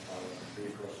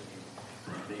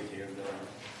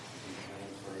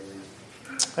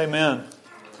Amen.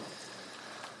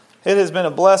 It has been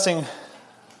a blessing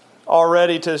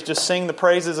already to just sing the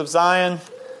praises of Zion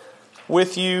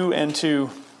with you and to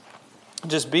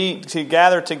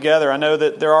gather together. I know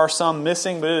that there are some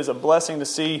missing, but it is a blessing to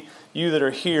see you that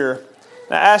are here.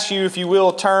 And I ask you, if you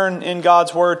will, turn in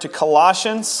God's Word to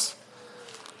Colossians.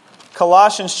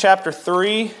 Colossians chapter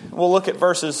 3. We'll look at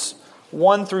verses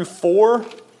 1 through 4.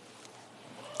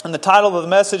 And the title of the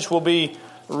message will be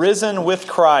Risen with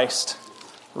Christ.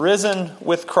 Risen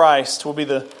with Christ will be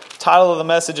the title of the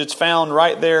message. It's found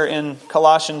right there in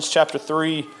Colossians chapter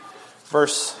 3,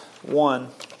 verse 1.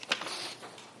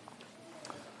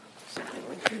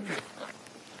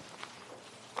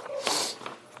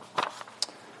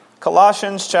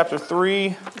 Colossians chapter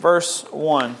 3, verse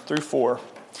 1 through 4.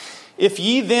 If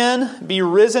ye then be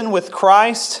risen with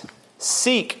Christ,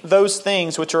 seek those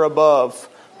things which are above,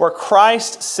 where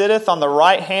Christ sitteth on the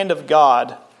right hand of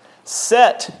God.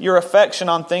 Set your affection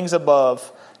on things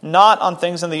above, not on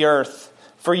things in the earth.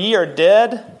 For ye are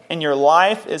dead, and your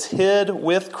life is hid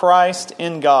with Christ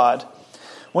in God.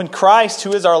 When Christ,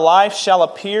 who is our life, shall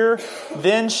appear,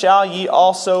 then shall ye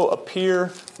also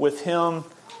appear with Him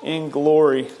in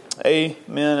glory.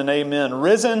 Amen and amen.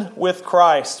 Risen with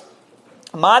Christ.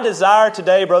 My desire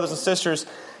today, brothers and sisters,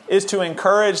 is to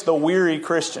encourage the weary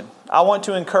Christian. I want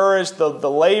to encourage the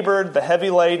labored, the heavy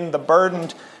laden, the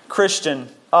burdened Christian.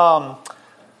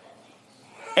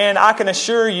 And I can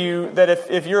assure you that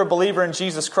if you're a believer in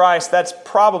Jesus Christ, that's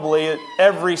probably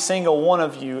every single one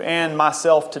of you and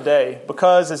myself today.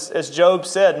 Because as Job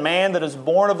said, man that is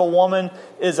born of a woman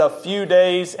is a few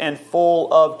days and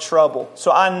full of trouble.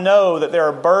 So I know that there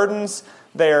are burdens,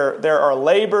 there are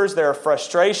labors, there are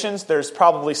frustrations, there's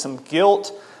probably some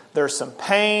guilt, there's some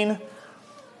pain.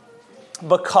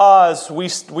 Because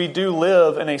we do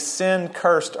live in a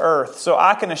sin-cursed earth. So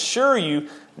I can assure you,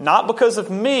 not because of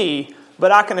me,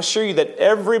 but I can assure you that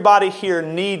everybody here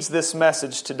needs this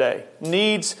message today.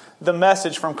 Needs the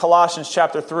message from Colossians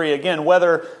chapter 3. Again,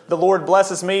 whether the Lord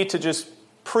blesses me to just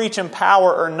preach in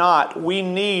power or not, we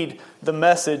need the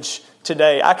message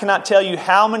today. I cannot tell you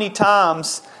how many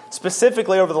times,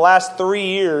 specifically over the last 3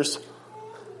 years,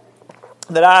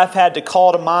 that I've had to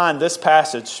call to mind this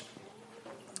passage.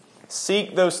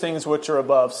 Seek those things which are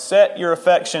above. Set your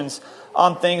affections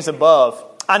on things above.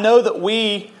 I know that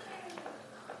we,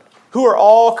 who are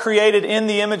all created in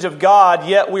the image of God,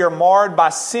 yet we are marred by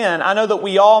sin. I know that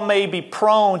we all may be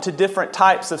prone to different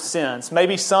types of sins.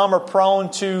 Maybe some are prone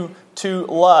to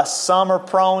lust. Some are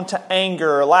prone to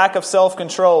anger, lack of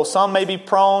self-control. Some may be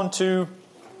prone to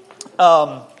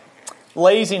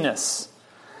laziness.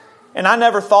 And I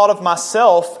never thought of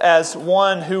myself as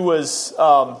one who was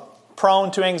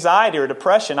prone to anxiety or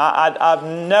depression. I've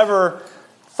never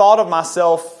thought of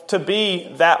myself to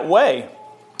be that way.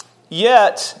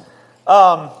 Yet,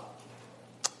 after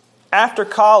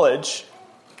college,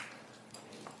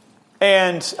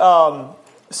 and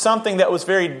something that was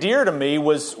very dear to me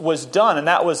was done, and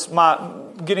that was my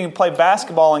getting to play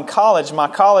basketball in college.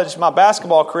 My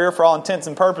basketball career, for all intents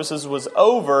and purposes, was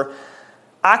over.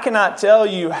 I cannot tell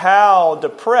you how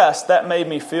depressed that made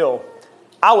me feel.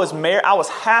 I was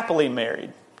happily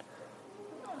married,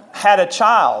 had a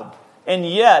child, and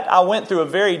yet I went through a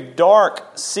very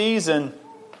dark season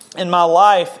in my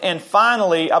life, and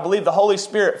finally, I believe the Holy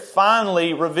Spirit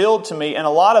finally revealed to me, and a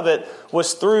lot of it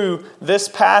was through this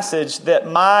passage, that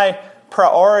my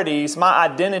priorities, my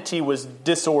identity was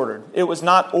disordered. It was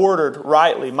not ordered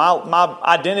rightly. My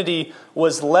identity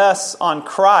was less on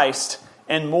Christ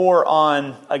and more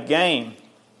on a game.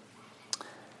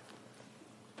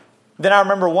 Then I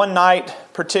remember one night,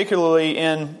 particularly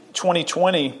in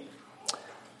 2020,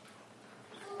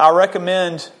 I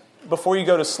recommend, before you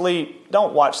go to sleep,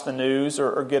 don't watch the news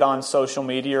or get on social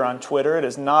media or on Twitter. It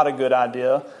is not a good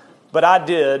idea. But I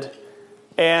did.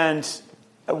 And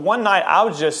one night I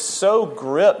was just so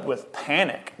gripped with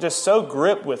panic, just so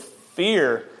gripped with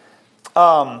fear,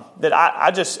 that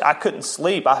I couldn't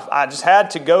sleep. I just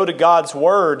had to go to God's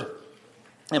Word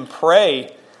and pray.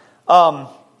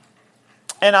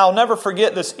 And I'll never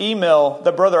forget this email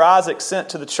that Brother Isaac sent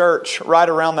to the church right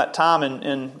around that time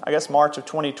in I guess, March of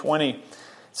 2020.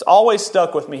 It's always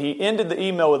stuck with me. He ended the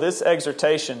email with this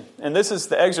exhortation. And this is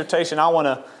the exhortation I want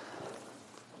to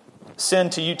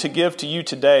send to you, to give to you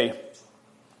today.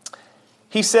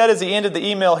 He said, as he ended the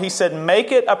email, he said,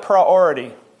 make it a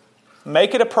priority.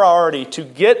 Make it a priority to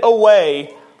get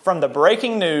away from the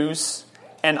breaking news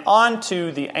and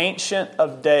onto the Ancient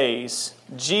of Days,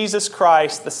 Jesus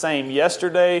Christ, the same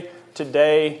yesterday,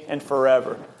 today, and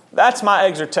forever. That's my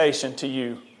exhortation to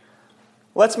you.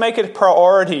 Let's make it a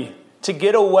priority to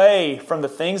get away from the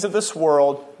things of this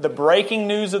world, the breaking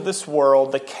news of this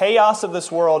world, the chaos of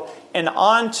this world, and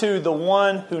onto the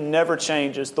one who never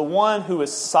changes, the one who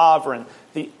is sovereign,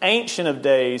 the Ancient of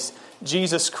Days,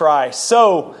 Jesus Christ.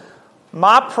 So,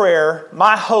 my prayer,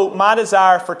 my hope, my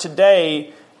desire for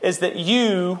today is that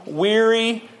you,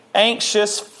 weary,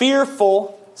 anxious,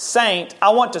 fearful saint,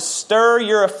 I want to stir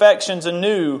your affections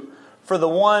anew for the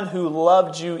one who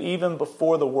loved you even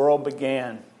before the world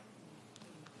began.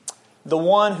 The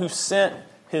one who sent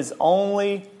His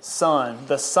only Son,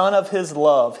 the Son of His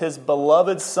love, His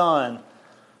beloved Son,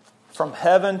 from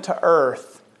heaven to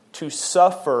earth to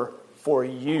suffer for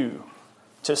you,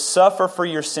 to suffer for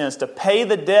your sins, to pay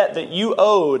the debt that you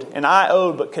owed and I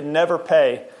owed but could never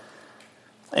pay,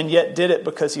 and yet did it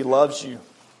because He loves you.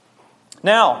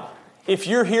 Now, if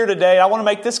you're here today, I want to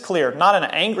make this clear, not in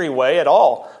an angry way at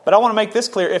all, but I want to make this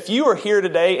clear. If you are here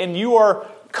today and you are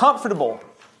comfortable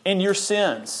in your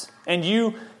sins, and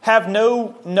you have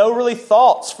no really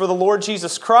thoughts for the Lord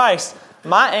Jesus Christ,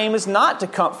 my aim is not to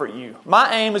comfort you.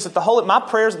 My aim is that my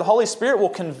prayers of the Holy Spirit will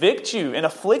convict you and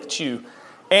afflict you,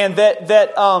 and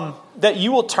that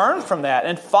you will turn from that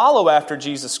and follow after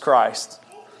Jesus Christ.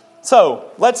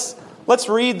 So let's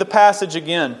read the passage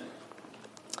again.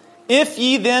 If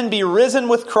ye then be risen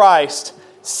with Christ,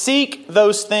 seek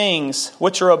those things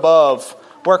which are above,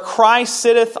 where Christ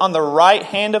sitteth on the right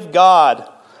hand of God.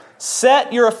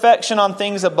 Set your affection on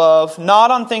things above, not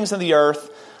on things of the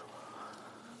earth.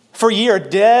 For ye are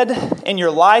dead, and your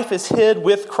life is hid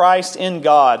with Christ in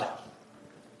God.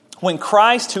 When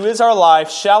Christ, who is our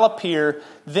life, shall appear,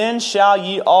 then shall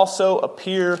ye also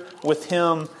appear with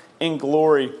Him in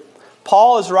glory.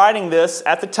 Paul is writing this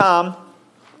at the time.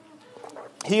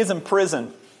 He is in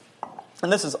prison.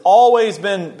 And this has always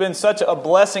been such a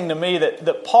blessing to me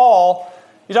that Paul,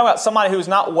 you're talking about somebody who's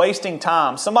not wasting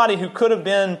time, somebody who could have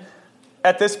been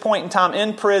at this point in time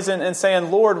in prison and saying,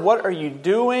 Lord, what are you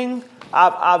doing?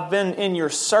 I've been in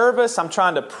your service. I'm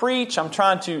trying to preach. I'm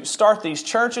trying to start these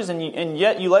churches, and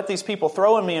yet you let these people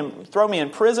throw me in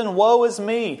prison. Woe is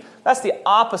me. That's the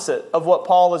opposite of what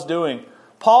Paul is doing.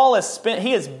 Paul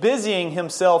he is busying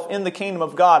himself in the kingdom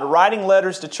of God, writing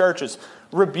letters to churches,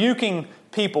 rebuking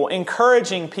people,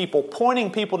 encouraging people,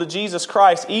 pointing people to Jesus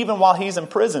Christ, even while he's in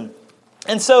prison.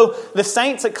 And so the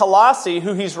saints at Colossae,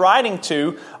 who he's writing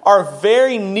to, are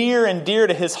very near and dear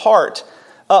to his heart.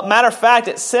 Matter of fact,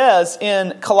 it says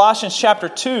in Colossians chapter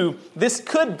 2,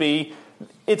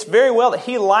 it's very well that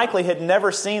he likely had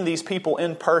never seen these people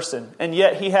in person, and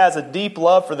yet he has a deep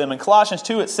love for them. In Colossians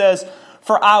 2 it says,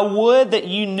 "For I would that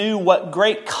you knew what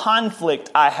great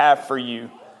conflict I have for you."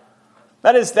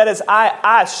 That is,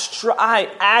 I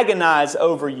agonize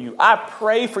over you. I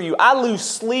pray for you. I lose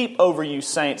sleep over you,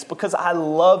 saints, because I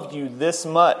love you this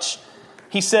much.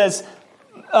 He says,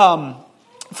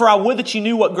 "For I would that you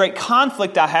knew what great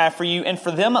conflict I have for you, and for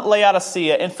them at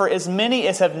Laodicea, and for as many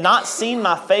as have not seen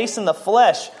my face in the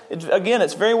flesh." Again,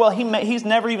 it's very well he's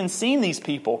never even seen these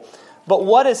people. But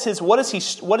what is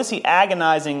he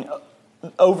agonizing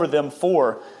over them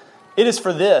for? It is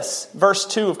for this, verse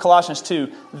 2 of Colossians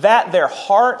 2, "that their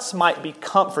hearts might be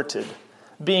comforted,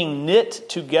 being knit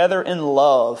together in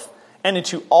love, and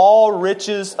into all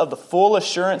riches of the full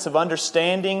assurance of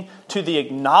understanding, to the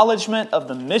acknowledgement of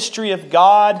the mystery of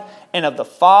God and of the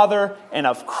Father and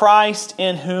of Christ,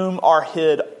 in whom are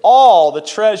hid all the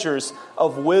treasures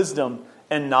of wisdom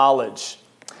and knowledge."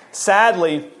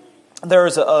 Sadly, there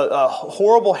is a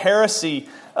horrible heresy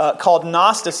called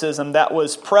Gnosticism that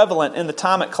was prevalent in the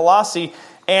time at Colossae,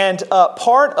 and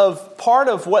part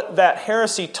of what that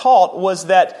heresy taught was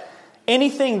that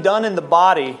anything done in the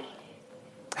body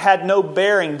had no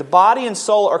bearing. The body and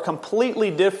soul are completely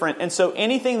different, and so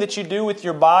anything that you do with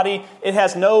your body, it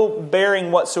has no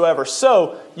bearing whatsoever.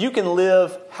 So you can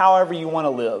live however you want to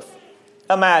live.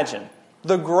 Imagine.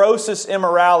 The grossest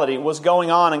immorality was going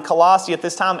on in Colossae at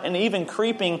this time, and even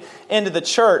creeping into the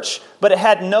church. But it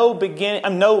had no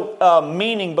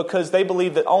meaning, because they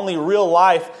believed that only real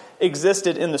life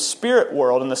existed in the spirit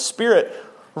world, in the spirit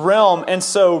realm. And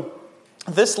so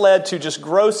this led to just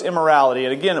gross immorality.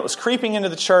 And again, it was creeping into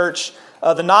the church.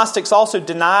 The Gnostics also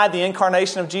denied the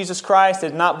incarnation of Jesus Christ. They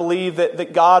did not believe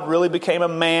that God really became a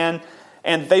man.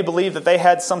 And they believed that they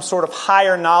had some sort of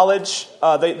higher knowledge.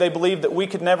 They believed that we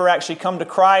could never actually come to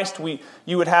Christ.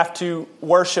 You would have to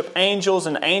worship angels,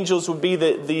 and angels would be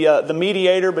the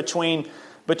mediator between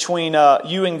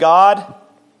you and God.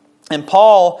 And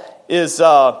Paul is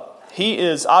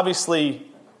obviously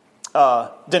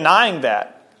denying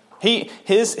that.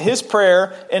 His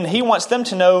prayer, and he wants them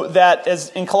to know that,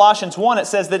 as in Colossians 1, it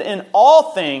says that in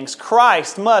all things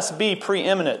Christ must be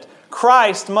preeminent.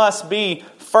 Christ must be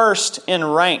first in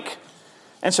rank.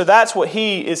 And so that's what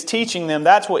he is teaching them.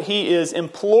 That's what he is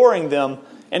imploring them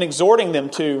and exhorting them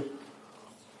to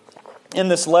in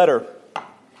this letter.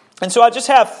 And so I just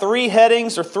have 3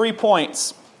 headings or 3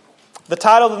 points. The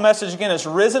title of the message again is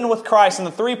Risen with Christ. And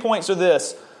the 3 points are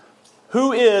this.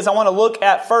 Who is, I want to look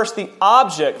at first the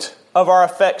object of our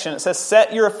affection. It says,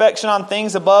 set your affection on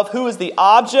things above. Who is the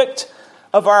object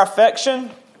of our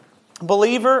affection?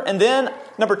 Believer. And then,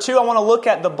 number 2, I want to look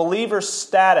at the believer's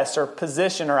status or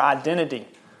position or identity.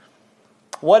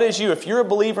 What is you? If you're a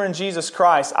believer in Jesus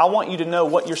Christ, I want you to know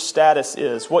what your status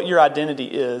is, what your identity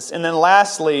is. And then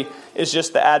lastly is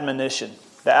just the admonition,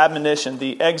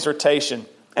 the exhortation.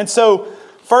 And so,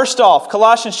 first off,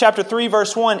 Colossians chapter 3,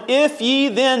 verse 1, if ye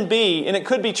then be, and it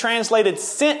could be translated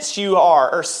since you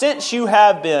are, or since you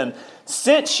have been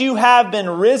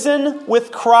risen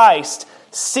with Christ,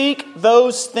 seek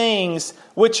those things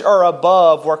which are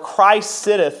above, where Christ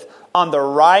sitteth on the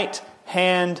right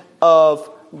hand of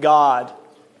God.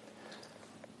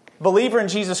 Believer in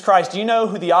Jesus Christ, do you know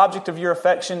who the object of your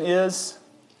affection is?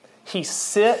 He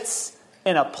sits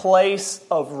in a place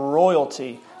of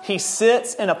royalty. He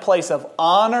sits in a place of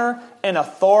honor and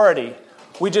authority.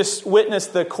 We just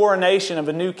witnessed the coronation of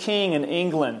a new king in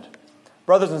England.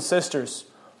 Brothers and sisters,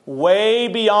 way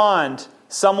beyond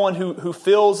someone who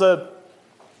fills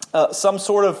some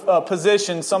sort of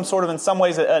position, some sort of, in some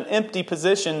ways, an empty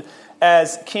position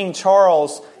as King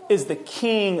Charles, is the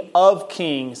King of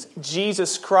Kings,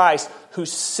 Jesus Christ, who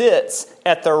sits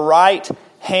at the right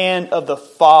hand of the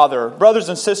Father. Brothers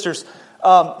and sisters,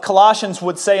 Colossians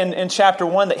would say in chapter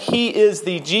 1 that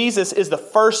Jesus is the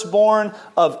firstborn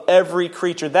of every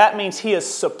creature. That means He is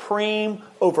supreme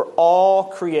over all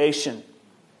creation.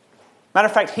 Matter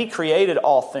of fact, He created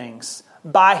all things.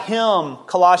 By Him,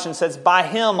 Colossians says, by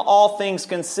Him all things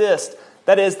consist.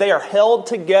 That is, they are held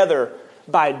together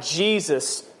by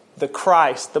Jesus the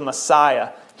Christ, the Messiah.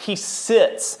 He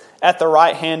sits at the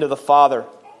right hand of the Father.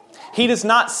 He does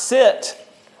not sit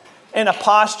in a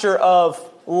posture of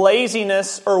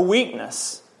laziness or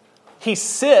weakness. He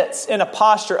sits in a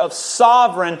posture of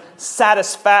sovereign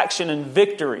satisfaction and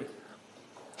victory.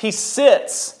 He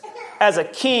sits as a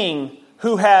king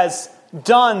who has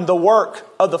done the work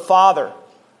of the Father,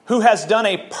 who has done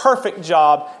a perfect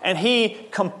job, and He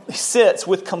sits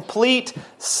with complete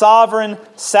sovereign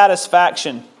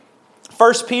satisfaction.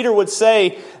 1 Peter would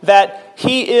say that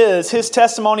his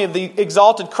testimony of the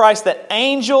exalted Christ, that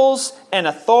angels and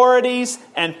authorities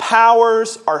and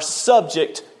powers are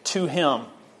subject to Him.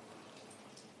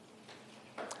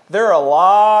 There are a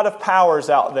lot of powers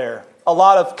out there, a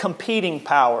lot of competing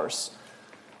powers,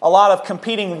 a lot of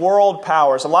competing world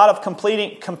powers, a lot of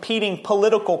competing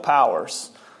political powers.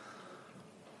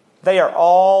 They are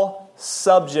all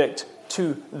subject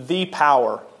to the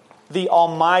power, the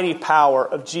almighty power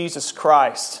of Jesus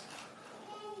Christ.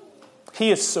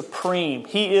 He is supreme.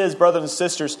 He is, brothers and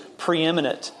sisters,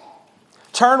 preeminent.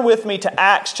 Turn with me to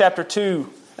Acts chapter 2.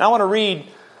 And I want to read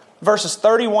verses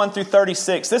 31 through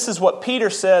 36. This is what Peter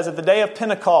says at the day of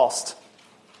Pentecost.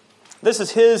 This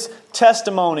is his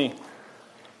testimony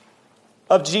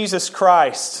of Jesus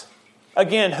Christ.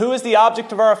 Again, who is the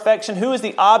object of our affection? Who is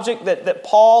the object that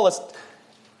Paul is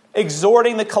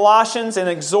exhorting the Colossians and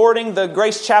exhorting the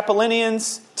Grace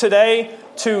Chapelinians today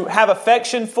to have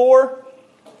affection for?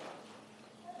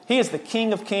 He is the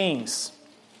King of Kings.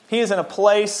 He is in a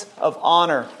place of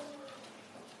honor.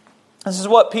 This is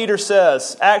what Peter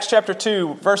says. Acts chapter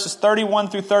 2, verses 31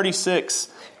 through 36.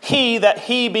 He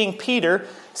being Peter,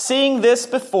 seeing this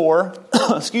before,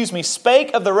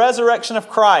 spake of the resurrection of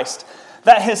Christ,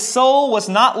 that His soul was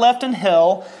not left in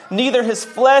hell, neither His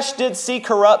flesh did see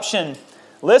corruption.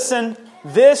 Listen,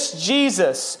 this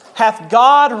Jesus hath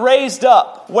God raised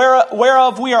up,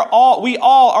 whereof we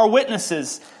all are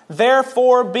witnesses.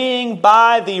 Therefore, being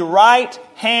by the right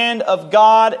hand of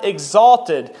God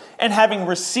exalted, and having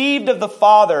received of the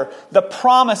Father the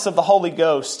promise of the Holy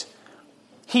Ghost,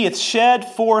 He hath shed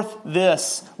forth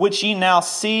this, which ye now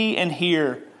see and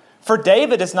hear. For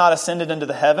David is not ascended into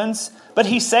the heavens, but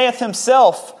he saith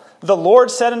himself, the Lord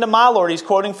said unto my Lord, he's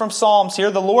quoting from Psalms here,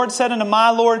 the Lord said unto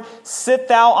my Lord, sit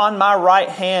thou on my right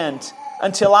hand,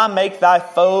 until I make thy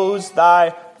foes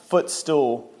thy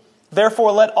footstool.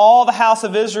 Therefore let all the house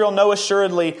of Israel know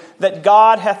assuredly that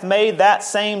God hath made that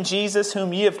same Jesus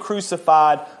whom ye have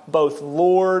crucified, both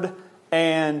Lord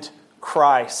and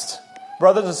Christ.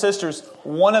 Brothers and sisters,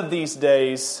 one of these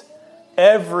days,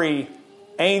 every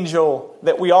angel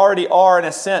that we already are in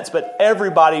a sense, but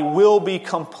everybody will be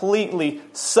completely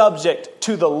subject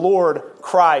to the Lord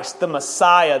Christ, the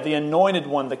Messiah, the Anointed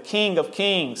One, the King of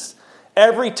Kings.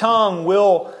 Every tongue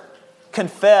will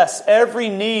confess, every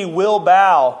knee will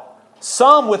bow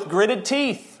Some with gritted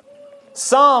teeth.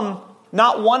 Some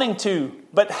not wanting to,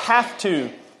 but have to.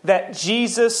 That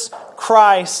Jesus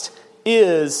Christ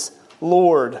is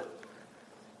Lord.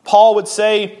 Paul would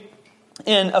say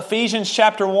in Ephesians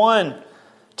chapter 1,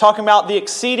 talking about the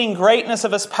exceeding greatness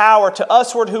of His power to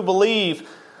usward who believe,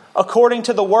 according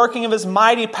to the working of His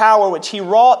mighty power, which He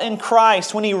wrought in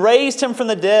Christ when He raised Him from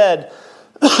the dead,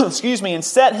 and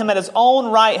set Him at His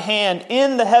own right hand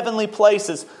in the heavenly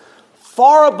places,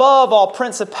 far above all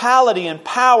principality and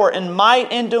power and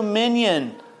might and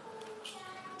dominion,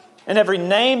 and every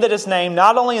name that is named,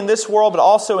 not only in this world, but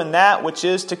also in that which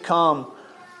is to come.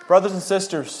 Brothers and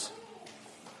sisters,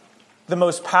 the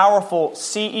most powerful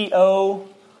CEO,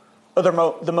 or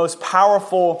the most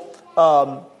powerful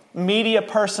media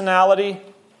personality,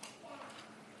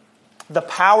 the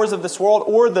powers of this world,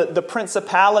 or the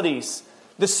principalities,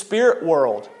 the spirit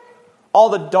world, all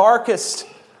the darkest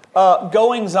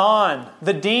goings on,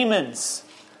 the demons,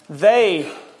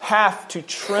 they have to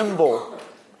tremble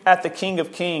at the King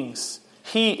of Kings.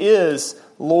 He is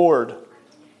Lord.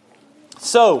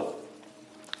 So,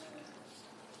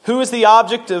 who is the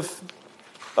object of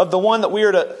the one that we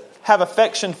are to have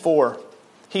affection for?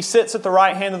 He sits at the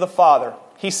right hand of the Father.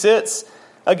 He sits,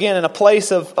 again, in a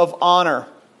place of honor.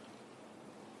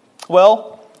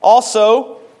 Well,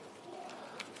 also,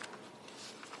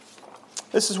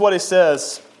 this is what he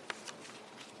says.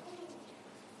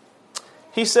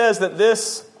 He says that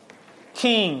this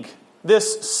king,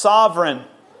 this sovereign,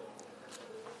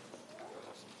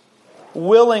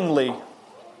 willingly,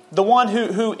 the one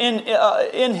who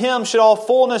in Him should all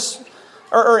fullness,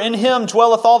 or in Him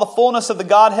dwelleth all the fullness of the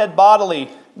Godhead bodily.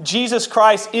 Jesus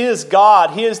Christ is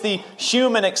God. He is the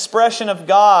human expression of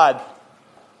God.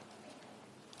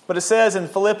 But it says in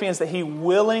Philippians that He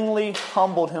willingly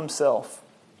humbled Himself.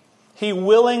 He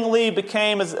willingly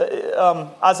became, as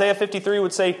Isaiah 53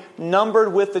 would say,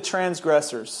 numbered with the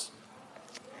transgressors.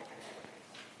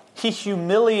 He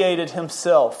humiliated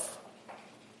Himself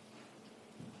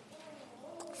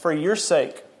for your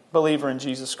sake, believer in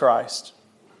Jesus Christ.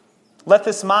 Let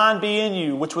this mind be in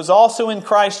you, which was also in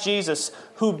Christ Jesus,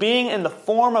 who being in the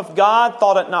form of God,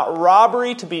 thought it not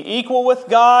robbery to be equal with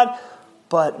God,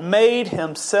 but made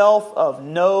Himself of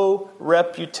no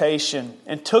reputation,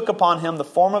 and took upon Him the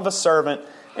form of a servant,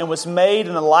 and was made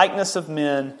in the likeness of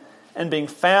men. And being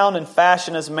found in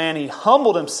fashion as man, He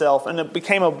humbled Himself, and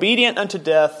became obedient unto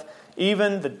death,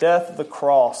 even the death of the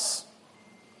cross.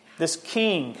 This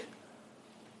King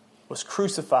was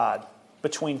crucified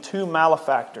between two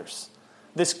malefactors.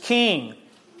 This King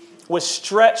was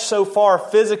stretched so far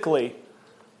physically,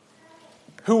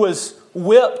 who was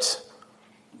whipped.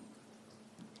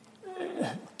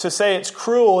 To say it's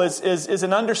cruel is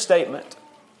an understatement.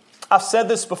 I've said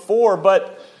this before,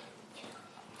 but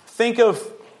think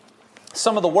of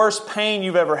some of the worst pain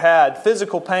you've ever had,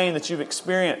 physical pain that you've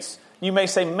experienced. You may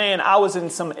say, man, I was in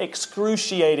some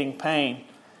excruciating pain.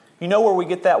 You know where we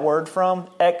get that word from?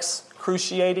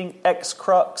 Excruciating,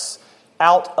 ex-crux,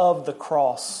 out of the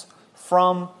cross,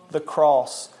 from the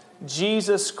cross.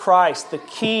 Jesus Christ, the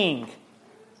King,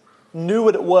 knew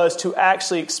what it was to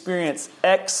actually experience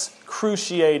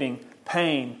excruciating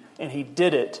pain, and He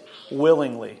did it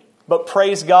willingly. But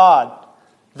praise God,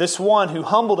 this one who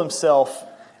humbled Himself,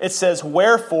 it says,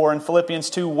 wherefore in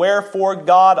Philippians 2, wherefore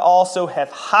God also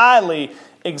hath highly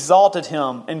exalted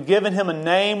Him and given Him a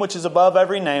name which is above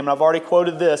every name. And I've already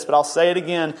quoted this, but I'll say it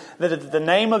again, that at the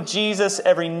name of Jesus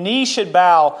every knee should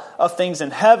bow, of things in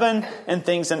heaven and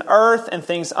things in earth and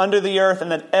things under the earth,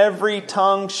 and that every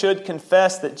tongue should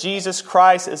confess that Jesus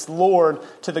Christ is Lord,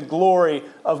 to the glory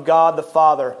of God the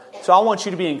Father. So I want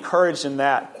you to be encouraged in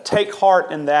that. Take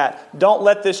heart in that. Don't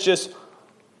let this just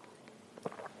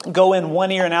go in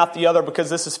one ear and out the other,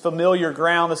 because this is familiar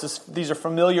ground. These are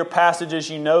familiar passages.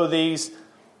 You know these.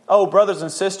 Oh, brothers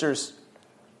and sisters,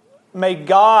 may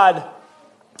God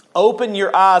open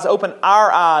your eyes, open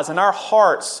our eyes and our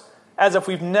hearts, as if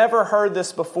we've never heard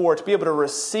this before, to be able to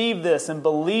receive this and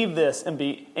believe this and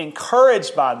be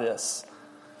encouraged by this.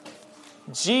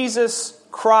 Jesus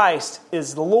Christ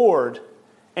is Lord,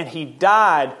 and He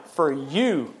died for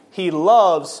you. He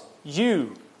loves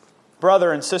you,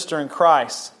 brother and sister in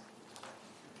Christ.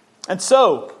 And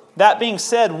so, that being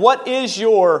said, what is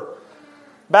your...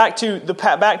 Back to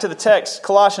the text,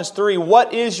 Colossians 3.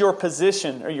 What is your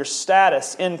position or your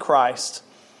status in Christ?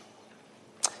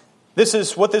 This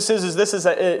is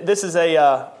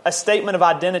a statement of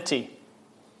identity.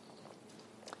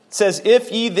 It says, "If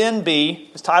ye then be,"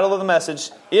 the title of the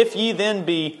message, "If ye then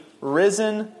be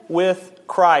risen with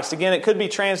Christ." Again, it could be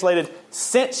translated,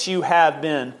 "Since you have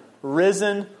been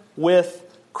risen with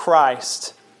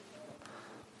Christ."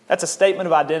 That's a statement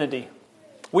of identity.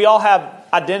 We all have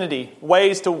identity,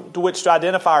 ways to which to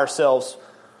identify ourselves.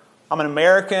 I'm an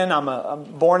American. I'm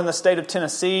born in the state of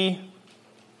Tennessee,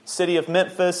 city of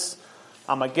Memphis.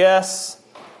 I'm a guest.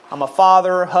 I'm a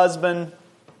father, husband,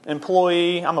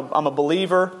 employee. I'm a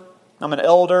believer. I'm an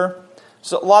elder.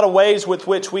 So a lot of ways with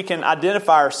which we can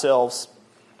identify ourselves.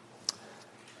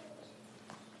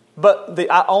 But the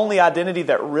only identity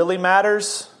that really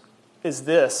matters is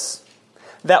this: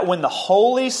 that when the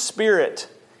Holy Spirit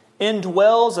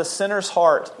indwells a sinner's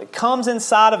heart, it comes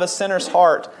inside of a sinner's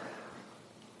heart,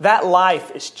 that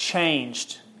life is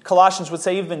changed. Colossians would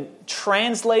say even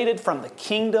translated from the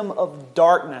kingdom of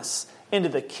darkness into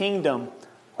the kingdom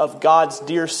of God's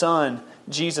dear Son,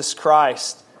 Jesus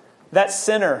Christ. That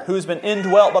sinner who's been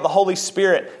indwelt by the Holy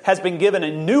Spirit has been given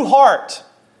a new heart,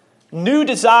 new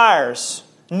desires,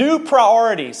 new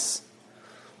priorities,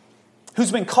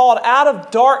 who's been called out of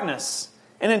darkness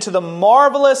and into the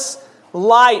marvelous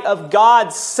light of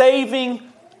God's saving,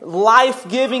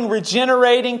 life-giving,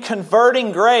 regenerating,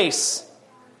 converting grace,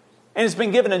 and has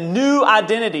been given a new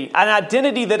identity, an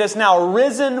identity that is now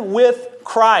risen with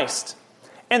Christ.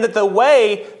 And that the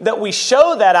way that we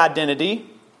show that identity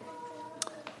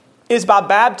is by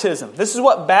baptism. This is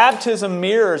what baptism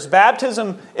mirrors.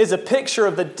 Baptism is a picture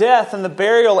of the death and the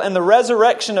burial and the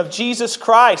resurrection of Jesus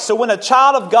Christ. So when a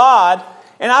child of God,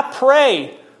 and I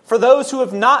pray for those who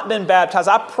have not been baptized,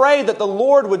 I pray that the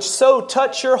Lord would so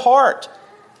touch your heart.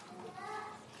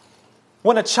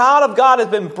 When a child of God has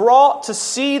been brought to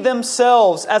see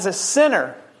themselves as a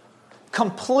sinner,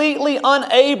 completely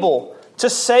unable to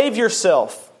save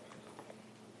yourself,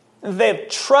 they've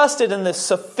trusted in the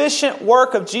sufficient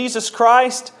work of Jesus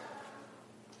Christ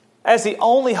as the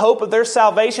only hope of their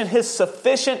salvation, His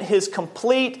sufficient, His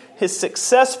complete, His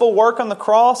successful work on the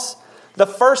cross. The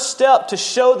first step to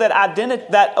show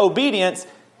that obedience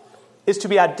is to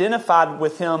be identified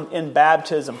with Him in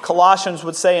baptism. Colossians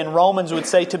would say and Romans would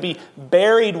say to be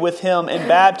buried with Him in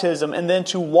baptism and then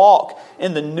to walk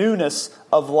in the newness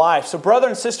of life. So brother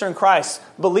and sister in Christ,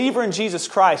 believer in Jesus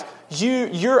Christ,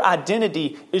 your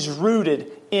identity is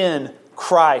rooted in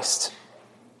Christ.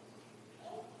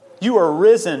 You are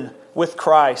risen with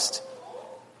Christ.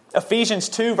 Ephesians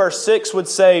 2 verse 6 would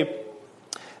say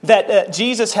that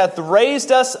Jesus hath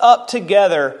raised us up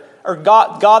together, or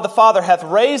God the Father hath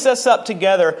raised us up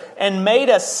together and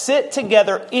made us sit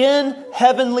together in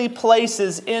heavenly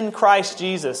places in Christ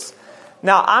Jesus.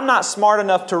 Now, I'm not smart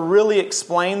enough to really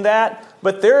explain that,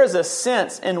 but there is a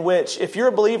sense in which if you're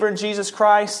a believer in Jesus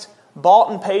Christ,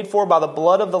 bought and paid for by the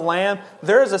blood of the Lamb,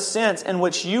 there is a sense in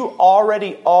which you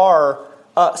already are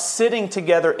sitting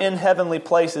together in heavenly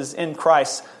places in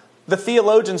Christ. The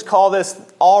theologians call this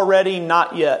already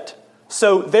not yet.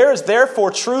 So there is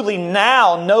therefore truly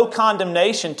now no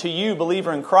condemnation to you,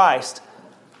 believer in Christ.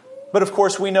 But of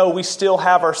course we know we still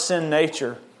have our sin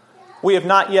nature. We have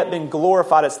not yet been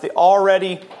glorified. It's the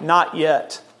already not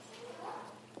yet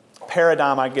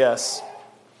paradigm, I guess.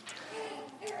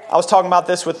 I was talking about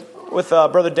this with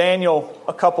Brother Daniel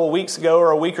a couple of weeks ago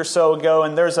or a week or so ago,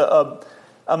 and there's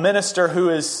a minister who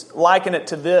is liking it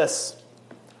to this.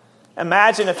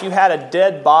 Imagine if you had a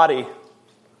dead body,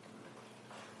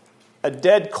 a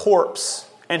dead corpse,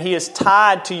 and he is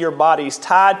tied to your body, he's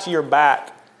tied to your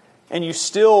back, and you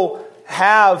still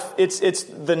have, it's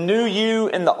the new you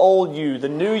and the old you, the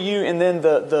new you and then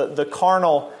the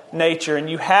carnal nature, and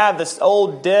you have this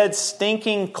old dead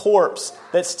stinking corpse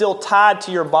that's still tied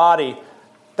to your body.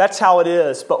 That's how it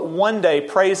is. But one day,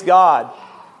 praise God,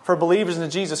 for believers in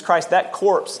Jesus Christ, that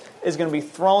corpse is going to be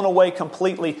thrown away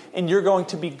completely and you're going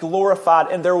to be glorified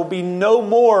and there will be no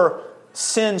more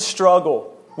sin struggle.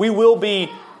 We will be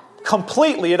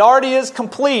completely, it already is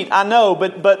complete, I know,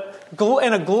 but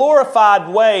in a glorified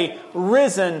way,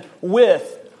 risen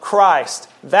with Christ.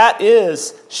 That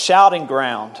is shouting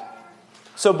ground.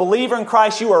 So believer in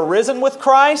Christ, you are risen with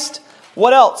Christ.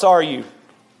 What else are you?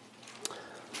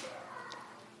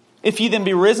 If ye then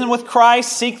be risen with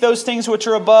Christ, seek those things which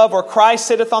are above, where Christ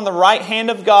sitteth on the right hand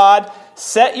of God.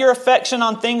 Set your affection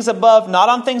on things above, not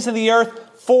on things in the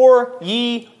earth, for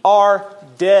ye are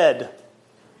dead.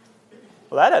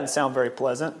 Well, that doesn't sound very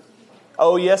pleasant.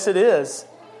 Oh, yes, it is.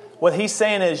 What he's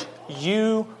saying is,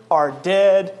 you are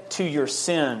dead to your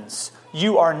sins.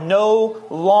 You are no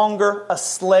longer a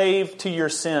slave to your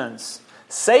sins.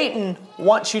 Satan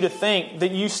wants you to think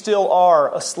that you still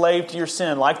are a slave to your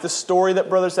sin, like the story that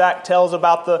Brother Zach tells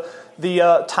about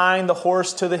the tying the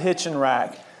horse to the hitching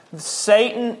rack.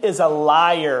 Satan is a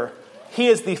liar. He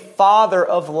is the father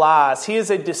of lies. He is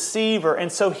a deceiver,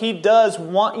 and so he does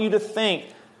want you to think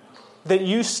that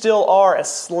you still are a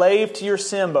slave to your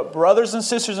sin. But brothers and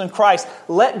sisters in Christ,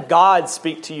 let God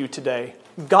speak to you today.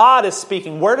 God is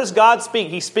speaking. Where does God speak?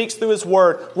 He speaks through His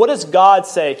Word. What does God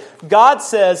say? God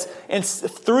says, and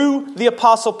through the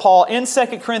Apostle Paul in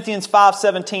 2 Corinthians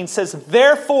 5:17 says,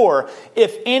 "Therefore,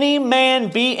 if any man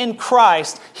be in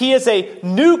Christ, he is a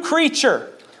new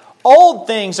creature. Old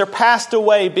things are passed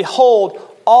away. Behold,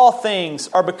 all things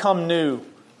are become new."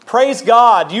 Praise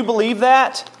God. Do you believe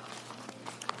that?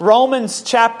 Romans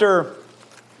chapter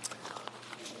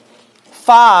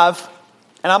 5,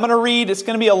 and I'm going to read, it's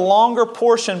going to be a longer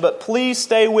portion, but please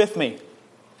stay with me.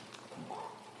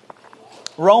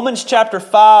 Romans chapter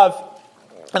 5,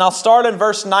 and I'll start in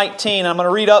verse 19. I'm going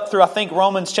to read up through, I think,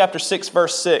 Romans chapter 6,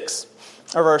 verse 6,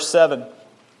 or verse 7.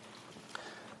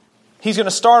 He's going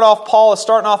to start off, Paul is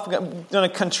starting off, going to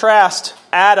contrast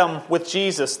Adam with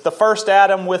Jesus, the first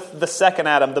Adam with the second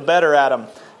Adam, the better Adam,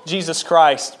 Jesus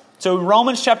Christ. So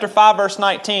Romans chapter 5, verse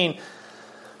 19,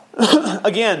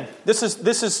 again, this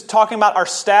is talking about our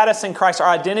status in Christ, our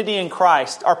identity in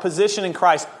Christ, our position in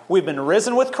Christ. We've been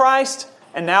risen with Christ,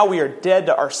 and now we are dead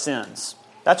to our sins.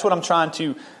 That's what I'm trying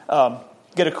to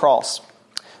get across.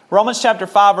 Romans chapter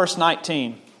 5, verse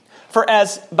 19. "For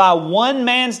as by one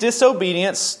man's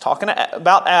disobedience," talking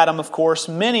about Adam, of course,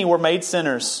 "many were made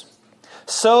sinners.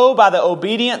 So by the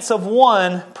obedience of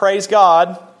one," praise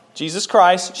God, Jesus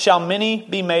Christ, "shall many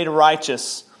be made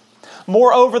righteous.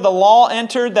 Moreover, the law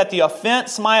entered that the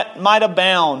offense might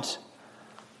abound."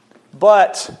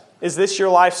 But, is this your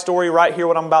life story right here,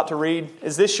 what I'm about to read?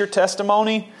 Is this your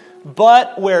testimony?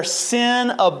 "But where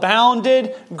sin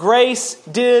abounded, grace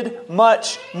did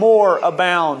much more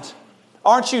abound."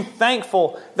 Aren't you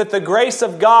thankful that the grace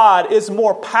of God is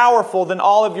more powerful than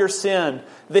all of your sin?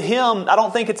 The hymn, I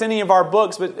don't think it's any of our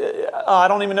books, but I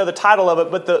don't even know the title of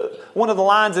it, but one of the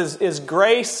lines is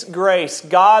 "Grace, grace,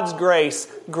 God's grace,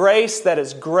 grace that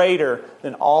is greater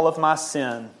than all of my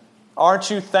sin."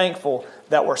 Aren't you thankful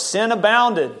that where sin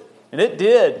abounded, and it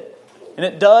did, and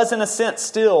it does in a sense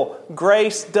still,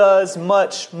 grace does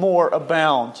much more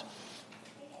abound.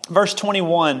 Verse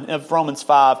 21 of Romans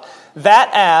 5, that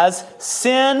as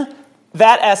sin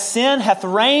hath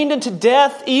reigned into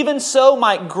death, even so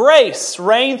might grace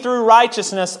reign through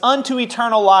righteousness unto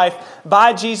eternal life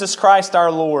by Jesus Christ our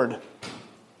Lord.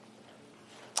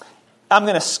 I'm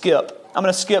going to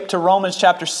skip to Romans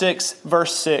chapter 6,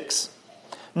 verse 6.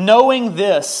 "Knowing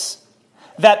this,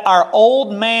 that our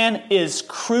old man is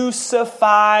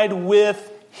crucified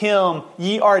with Him."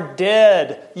 Ye are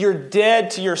dead. You're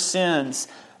dead to your sins.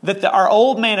 "That our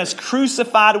old man is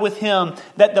crucified with Him,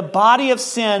 that the body of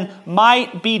sin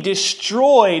might be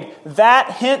destroyed,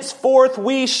 that henceforth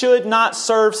we should not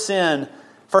serve sin.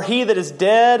 For he that is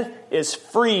dead is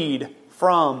freed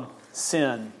from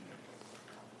sin."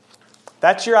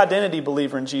 That's your identity,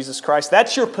 believer in Jesus Christ.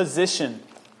 That's your position.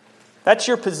 That's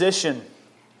your position.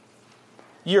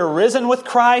 You're risen with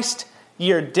Christ.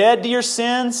 You're dead to your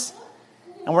sins.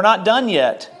 And we're not done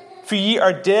yet. "For ye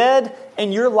are dead,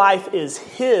 and your life is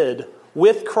hid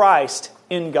with Christ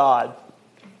in God."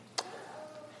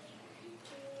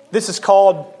 This is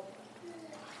called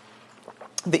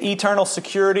the eternal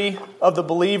security of the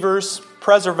believers,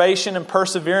 preservation and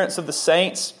perseverance of the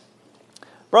saints.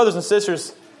 Brothers and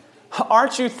sisters,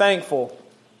 aren't you thankful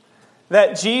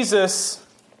that Jesus,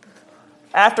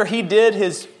 after He did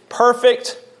His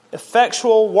perfect,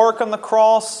 effectual work on the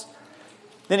cross,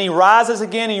 then He rises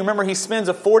again, and you remember He spends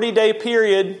a 40-day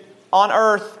period on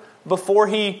earth before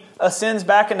He ascends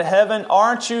back into heaven?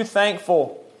 Aren't you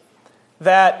thankful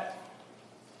that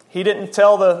He didn't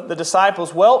tell the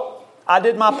disciples, "Well, I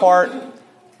did my part.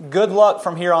 Good luck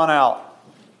from here on out"?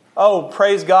 Oh,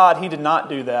 praise God, He did not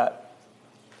do that.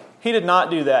 He did not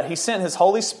do that. He sent His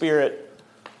Holy Spirit,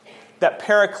 that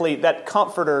Paraclete, that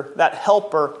Comforter, that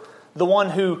Helper, the one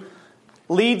who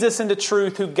leads us into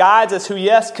truth, who guides us, who,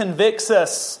 yes, convicts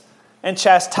us and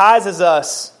chastises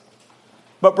us.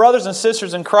 But brothers and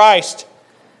sisters in Christ,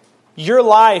 your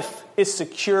life is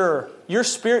secure. Your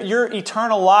spirit, your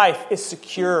eternal life is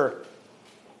secure.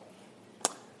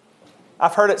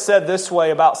 I've heard it said this way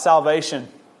about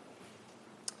salvation.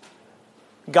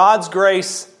 God's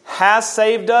grace has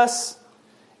saved us,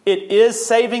 it is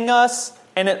saving us,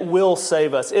 and it will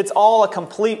save us. It's all a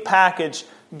complete package.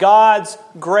 God's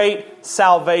great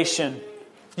salvation.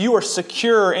 You are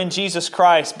secure in Jesus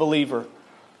Christ, believer.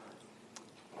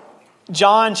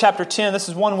 John chapter 10, this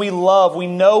is one we love, we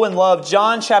know and love.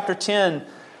 John chapter 10,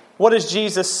 what does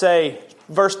Jesus say?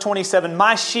 Verse 27,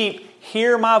 "My sheep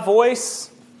hear my voice,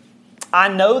 I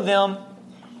know them."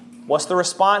 What's the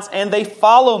response? "And they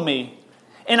follow me.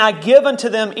 And I give unto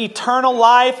them eternal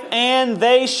life, and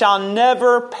they shall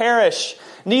never perish.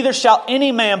 neither shall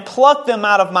any man pluck them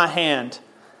out of my hand.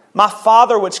 My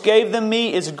Father which gave them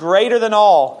me is greater than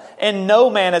all, and no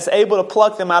man is able to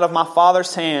pluck them out of my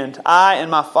Father's hand. I and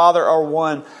my Father are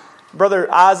one. Brother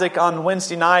Isaac on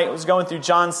Wednesday night was going through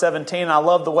John 17, and I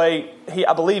love the way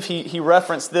I believe he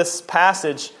referenced this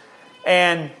passage.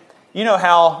 And you know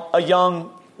how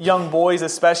young boys,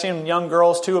 especially, and young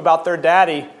girls too, about their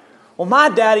daddy. Well, my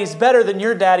daddy's better than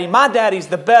your daddy. My daddy's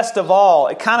the best of all.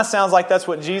 It kind of sounds like that's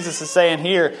what Jesus is saying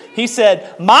here. He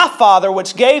said, my Father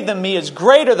which gave them me is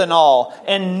greater than all,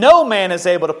 and no man is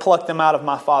able to pluck them out of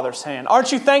my Father's hand.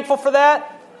 Aren't you thankful for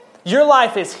that? Your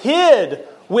life is hid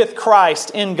with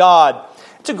Christ in God.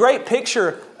 It's a great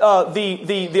picture,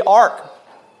 the ark.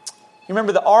 You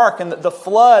remember the ark and the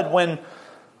flood when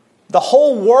the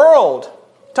whole world,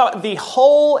 the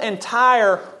whole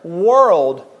entire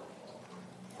world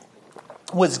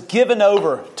was given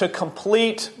over to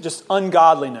complete just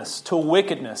ungodliness, to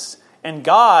wickedness. And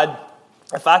God,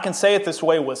 if I can say it this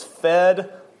way, was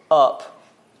fed up.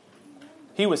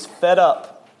 He was fed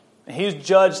up. And He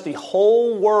judged the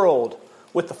whole world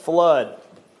with the flood,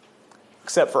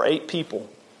 except for 8 people,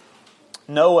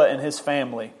 Noah and his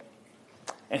family.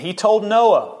 And He told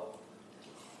Noah,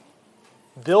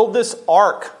 build this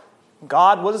ark.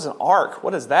 God, what is an ark?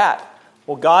 What is that?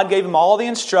 Well, God gave him all the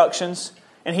instructions.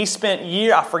 And he spent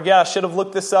years, I should have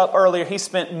looked this up earlier. He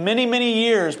spent many, many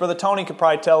years, Brother Tony could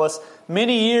probably tell us,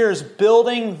 many years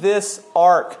building this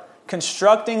ark,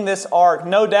 constructing this ark.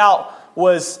 No doubt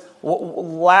was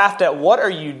laughed at, what are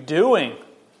you doing?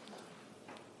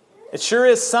 It sure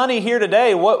is sunny here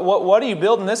today. What are you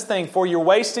building this thing for? You're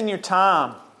wasting your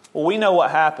time. Well, we know what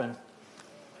happened.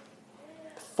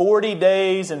 40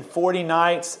 days and 40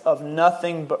 nights of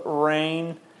nothing but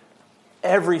rain.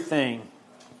 Everything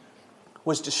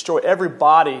was destroyed. Every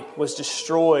body was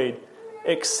destroyed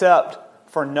except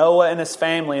for Noah and his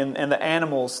family and the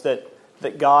animals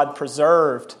that God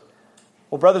preserved.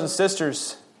 Well, brothers and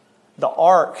sisters, the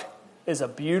ark is a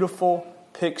beautiful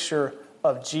picture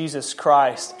of Jesus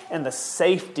Christ and the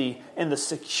safety and the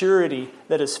security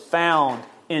that is found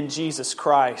in Jesus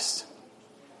Christ.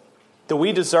 Do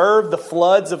we deserve the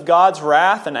floods of God's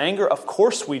wrath and anger? Of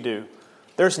course we do.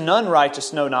 There's none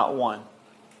righteous, no, not one.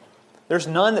 There's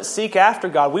none that seek after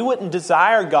God. We wouldn't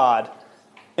desire God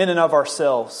in and of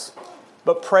ourselves.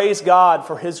 But praise God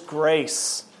for His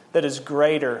grace that is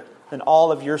greater than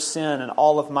all of your sin and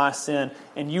all of my sin.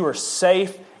 And you are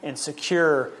safe and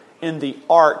secure in the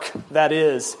ark that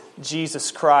is Jesus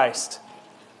Christ.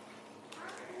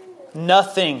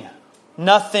 Nothing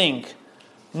can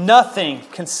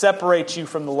separate you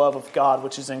from the love of God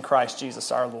which is in Christ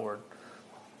Jesus our Lord.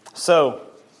 So,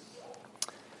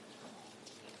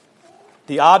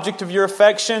 the object of your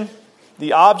affection,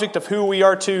 the object of who we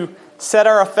are to set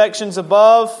our affections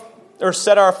above, or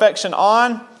set our affection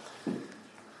on.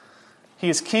 He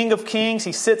is King of Kings.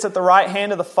 He sits at the right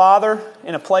hand of the Father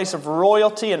in a place of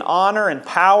royalty and honor and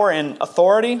power and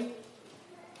authority.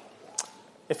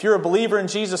 If you're a believer in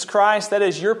Jesus Christ, that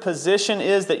is, your position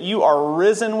is that you are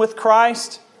risen with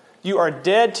Christ. You are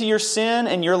dead to your sin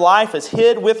and your life is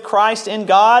hid with Christ in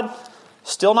God.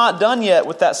 Still not done yet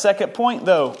with that second point,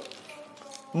 though.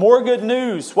 More good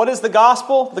news. What is the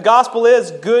gospel? The gospel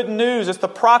is good news. It's the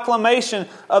proclamation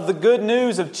of the good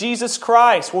news of Jesus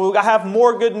Christ. Well, I have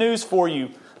more good news for you,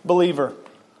 believer.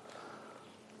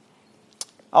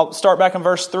 I'll start back in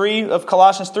verse 3 of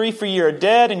Colossians 3. For you are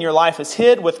dead and your life is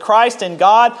hid with Christ in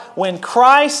God. When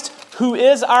Christ, who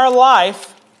is our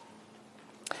life,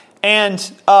 and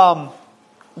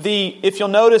if you'll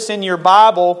notice in your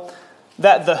Bible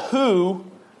that the who,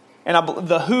 and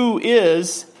the who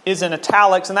is in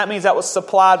italics, and that means that was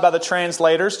supplied by the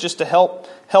translators just to help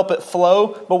it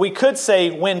flow. But we could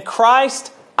say, when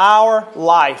Christ, our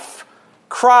life,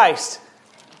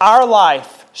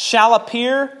 shall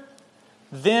appear,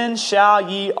 then shall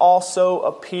ye also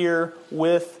appear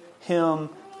with Him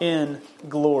in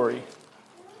glory.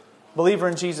 Believer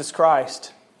in Jesus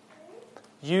Christ,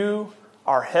 you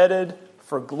are headed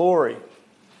for glory.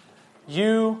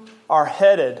 You are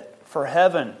headed for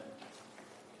heaven.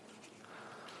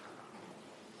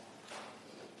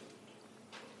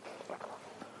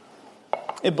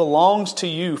 It belongs to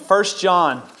you. 1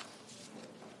 John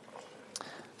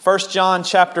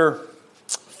chapter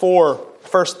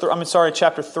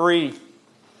 3.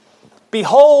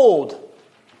 Behold.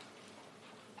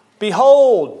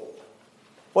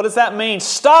 What does that mean?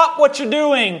 Stop what you're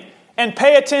doing and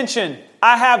pay attention.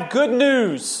 I have good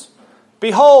news.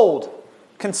 Behold.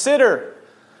 Consider.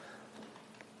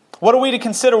 What are we to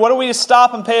consider? What are we to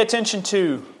stop and pay attention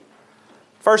to?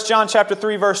 1 John chapter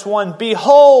 3 verse 1.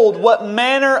 Behold, what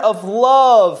manner of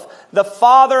love the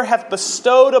Father hath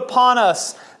bestowed upon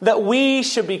us, that we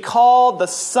should be called the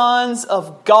sons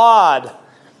of God.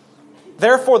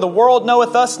 Therefore the world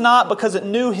knoweth us not, because it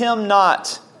knew Him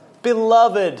not.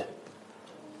 Beloved.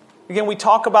 Again, we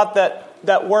talk about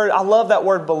that word. I love that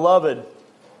word, beloved.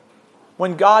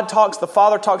 When God talks, the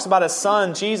Father talks about His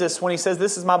Son, Jesus, when He says,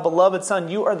 this is my beloved Son,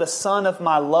 you are the Son of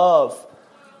my love.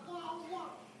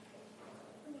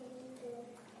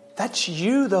 That's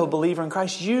you, though, believer in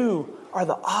Christ. You are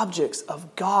the objects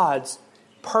of God's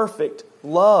perfect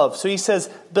love. So He says,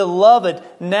 beloved,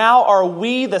 now are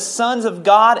we the sons of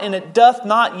God, and it doth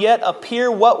not yet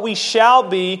appear what we shall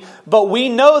be, but we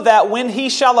know that when He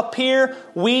shall appear,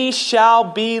 we shall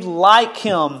be like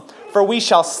Him, for we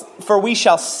shall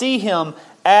see Him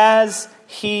as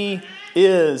He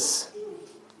is.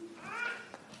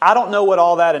 I don't know what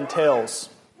all that entails.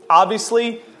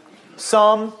 Obviously,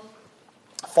 some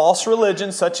false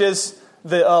religions, such as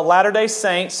the Latter-day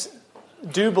Saints,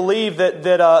 do believe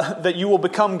that you will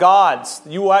become gods.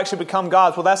 You will actually become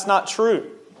gods. Well, that's not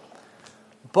true.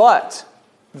 But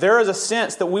there is a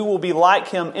sense that we will be like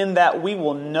Him in that we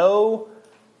will know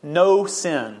no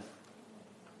sin.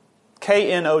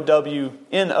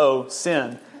 K-N-O-W-N-O,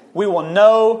 sin. We will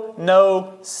know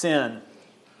no sin.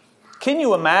 Can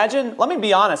you imagine? Let me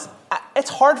be honest. It's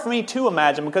hard for me to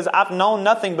imagine because I've known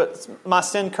nothing but my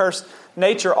sin-cursed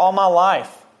nature all my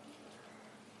life.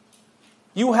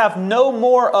 You have no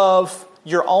more of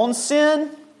your own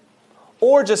sin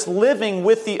or just living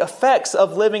with the effects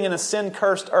of living in a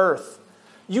sin-cursed earth.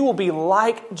 You will be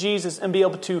like Jesus and be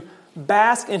able to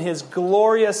bask in His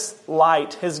glorious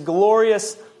light, His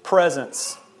glorious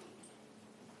presence.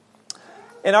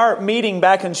 In our meeting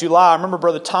back in July, I remember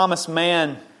Brother Thomas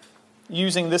Mann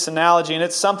using this analogy, and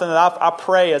it's something that I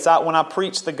pray when I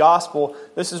preach the gospel.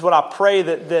 This is what I pray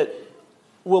that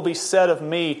will be said of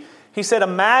me. He said,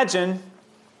 imagine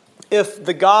if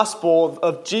the gospel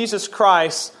of Jesus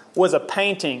Christ was a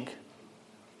painting.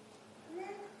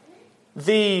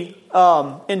 The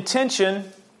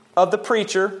intention of the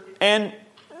preacher and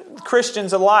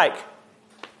Christians alike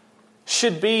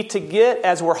should be to get,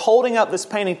 as we're holding up this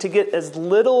painting, to get as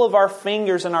little of our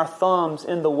fingers and our thumbs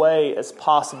in the way as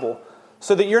possible.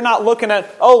 So that you're not looking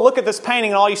at, oh, look at this painting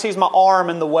and all you see is my arm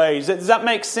in the way. Does that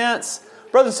make sense?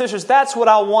 Brothers and sisters, that's what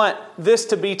I want this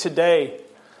to be today.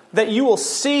 That you will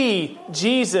see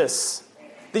Jesus.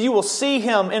 That you will see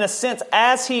Him in a sense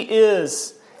as He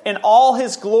is in all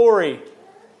His glory.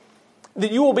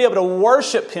 That you will be able to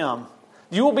worship Him.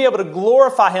 You will be able to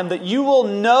glorify Him. That you will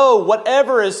know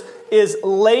whatever is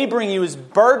laboring you, is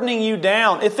burdening you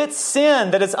down. If it's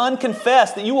sin that is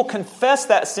unconfessed, that you will confess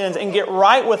that sin and get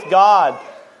right with God.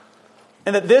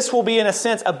 And that this will be, in a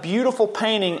sense, a beautiful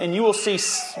painting, and you will see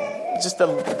just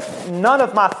none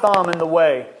of my thumb in the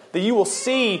way. That you will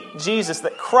see Jesus,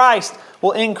 that Christ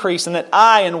will increase, and that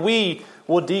I and we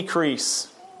will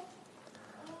decrease.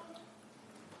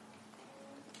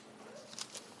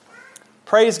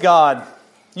 Praise God.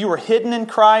 You were hidden in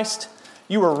Christ.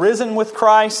 You were risen with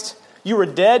Christ. You were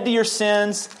dead to your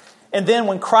sins. And then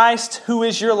when Christ, who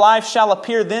is your life, shall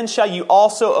appear, then shall you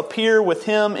also appear with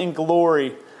Him in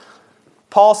glory.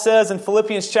 Paul says in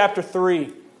Philippians chapter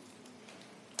 3,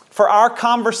 for our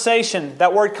conversation,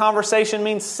 that word conversation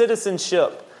means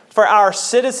citizenship. For our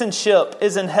citizenship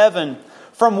is in heaven,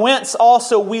 from whence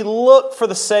also we look for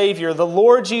the Savior, the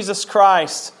Lord Jesus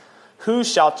Christ, who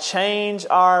shall change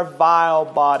our vile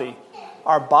body,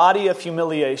 our body of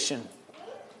humiliation.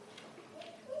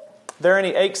 Are there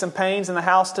any aches and pains in the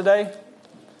house today?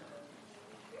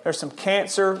 There's some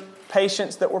cancer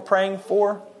patients that we're praying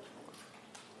for.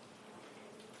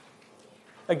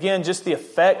 Again, just the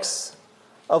effects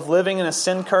of living in a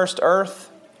sin-cursed earth.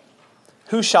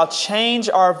 Who shall change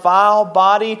our vile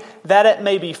body, that it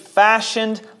may be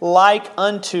fashioned like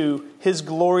unto His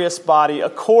glorious body,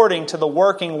 according to the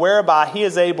working whereby He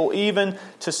is able even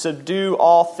to subdue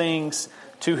all things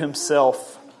to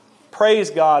Himself. Praise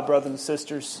God, brothers and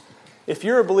sisters. If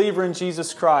you're a believer in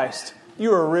Jesus Christ,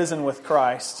 you are risen with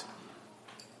Christ.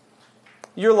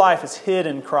 Your life is hid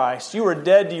in Christ. You are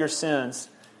dead to your sins.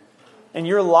 And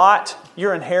your lot,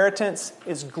 your inheritance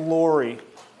is glory.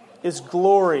 Is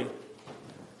glory.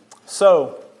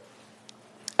 So,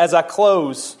 as I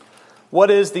close, what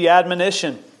is the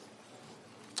admonition?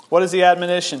 What is the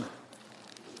admonition?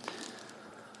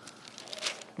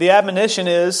 The admonition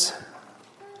is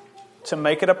to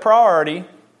make it a priority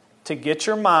to get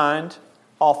your mind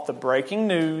off the breaking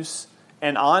news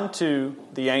and onto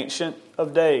the Ancient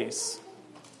of Days.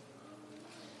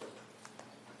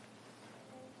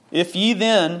 If ye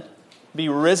then be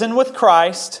risen with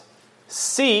Christ,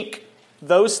 seek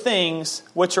those things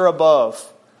which are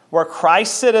above, where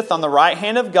Christ sitteth on the right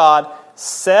hand of God,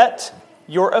 set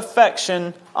your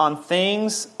affection on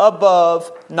things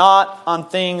above, not on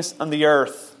things on the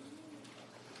earth.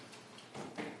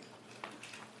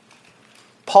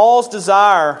 Paul's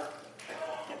desire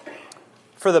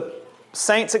for the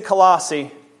saints at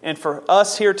Colossae and for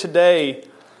us here today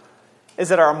is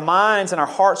that our minds and our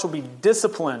hearts will be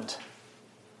disciplined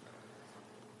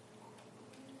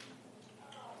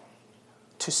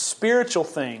to spiritual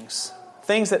things,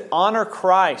 things that honor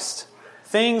Christ,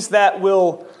 things that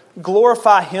will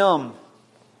glorify Him.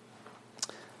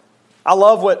 I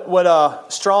love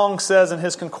what Strong says in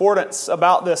his concordance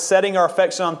about this, setting our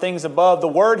affection on things above. The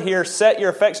word here, set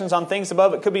your affections on things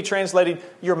above, it could be translated,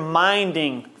 you're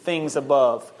minding things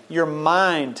above. Your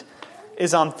mind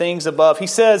is on things above. He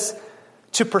says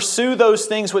to pursue those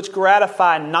things which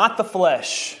gratify not the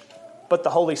flesh, but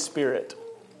the Holy Spirit.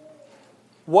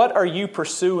 What are you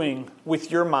pursuing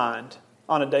with your mind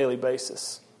on a daily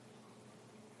basis?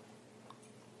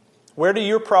 Where do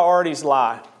your priorities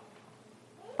lie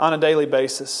on a daily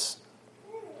basis?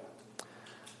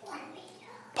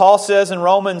 Paul says in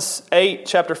Romans 8,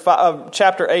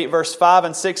 chapter 8, verse 5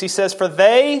 and 6, he says, "For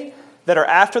they that are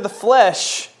after the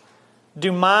flesh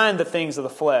do mind the things of the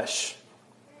flesh.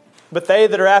 But they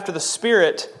that are after the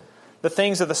Spirit, the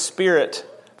things of the Spirit.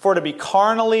 For to be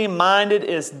carnally minded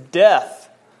is death,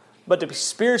 but to be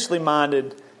spiritually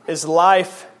minded is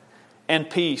life and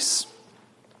peace."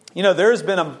 You know, there's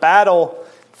been a battle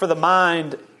for the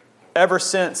mind ever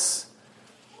since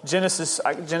Genesis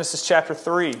chapter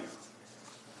 3.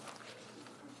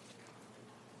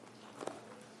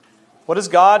 What does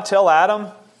God tell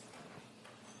Adam?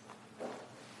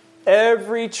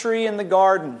 Every tree in the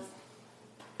garden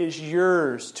is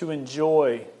yours to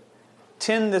enjoy.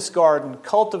 Tend this garden,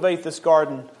 cultivate this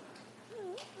garden.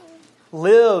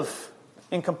 Live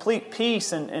in complete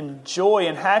peace and joy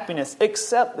and happiness,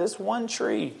 except this one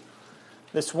tree.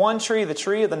 This one tree, the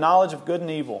tree of the knowledge of good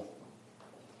and evil.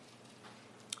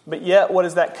 But yet, what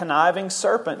does that conniving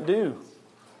serpent do?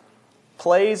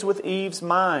 Plays with Eve's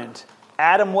mind.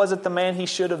 Adam wasn't the man he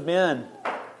should have been.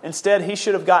 Instead, he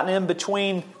should have gotten in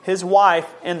between his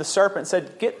wife and the serpent and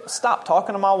said, stop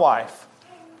talking to my wife.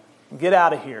 Get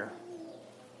out of here.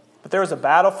 But there was a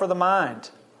battle for the mind.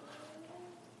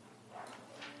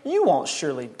 You won't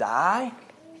surely die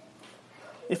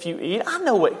if you eat. I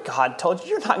know what God told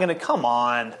you. You're not going to, come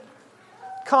on.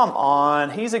 Come on.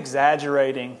 He's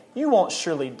exaggerating. You won't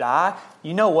surely die.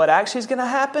 You know what actually is going to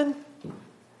happen?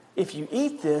 If you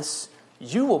eat this,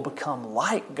 you will become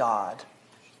like God.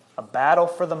 A battle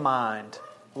for the mind.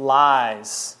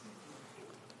 Lies.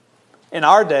 In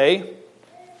our day,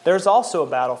 there's also a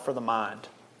battle for the mind.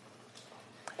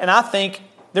 And I think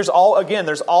there's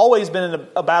always been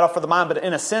a battle for the mind, but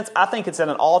in a sense, I think it's at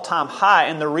an all-time high.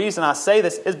 And the reason I say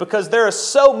this is because there is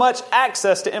so much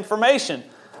access to information.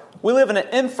 We live in an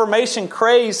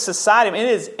information-crazed society. I mean,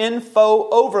 it is info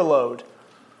overload.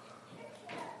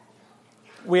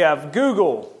 We have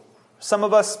Google. Some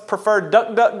of us prefer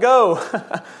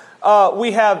DuckDuckGo.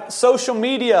 We have social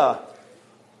media.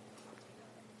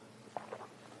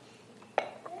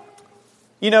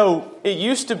 You know, it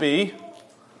used to be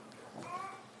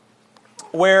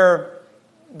where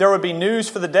there would be news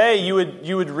for the day, you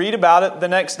would read about it the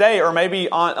next day, or maybe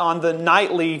on the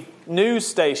nightly news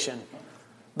station.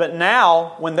 But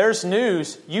now, when there's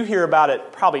news, you hear about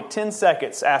it probably 10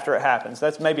 seconds after it happens.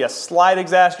 That's maybe a slight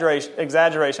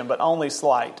exaggeration, but only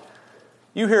slight.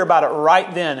 You hear about it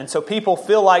right then, and so people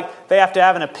feel like they have to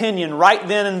have an opinion right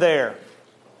then and there.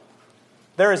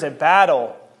 There is a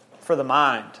battle for the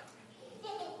mind.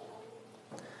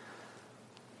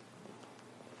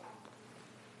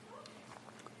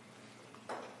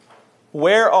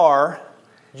 Where are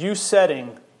you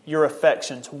setting your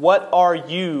affections? What are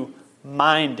you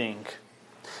minding?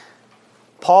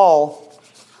 Paul,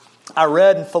 I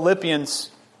read in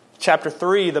Philippians chapter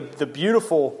 3, the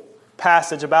beautiful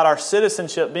passage about our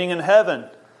citizenship being in heaven.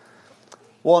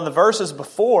 Well, in the verses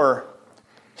before,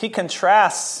 he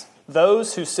contrasts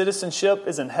those whose citizenship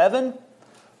is in heaven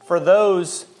for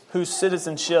those whose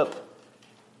citizenship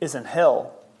is in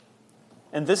hell.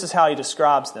 And this is how he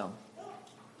describes them.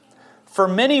 "For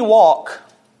many walk,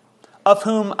 of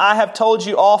whom I have told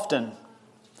you often,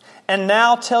 and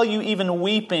now tell you even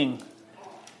weeping,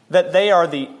 that they are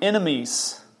the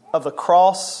enemies of the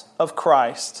cross of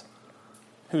Christ,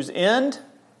 whose end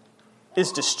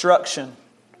is destruction,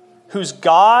 whose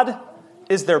God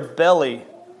is their belly,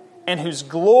 and whose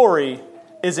glory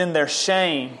is in their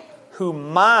shame, who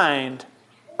mind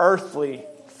earthly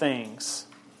things."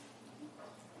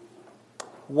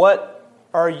 What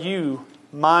are you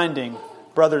minding,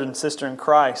 brother and sister in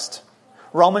Christ?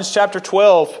 Romans chapter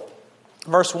 12,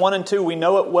 verse 1 and 2, we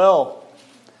know it well.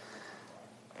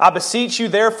 I beseech you,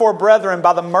 therefore, brethren,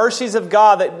 by the mercies of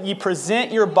God, that ye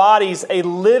present your bodies a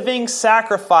living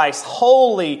sacrifice,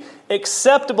 holy,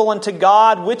 acceptable unto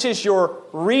God, which is your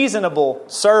reasonable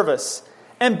service.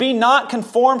 And be not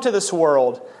conformed to this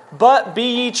world, but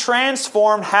be ye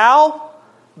transformed. How?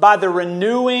 By the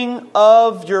renewing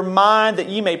of your mind, that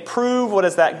ye may prove what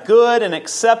is that good and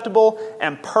acceptable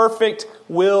and perfect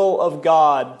will of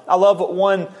God. I love what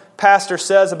one pastor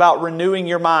says about renewing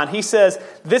your mind. He says,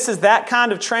 this is that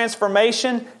kind of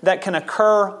transformation that can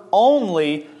occur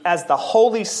only as the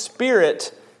Holy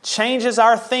Spirit changes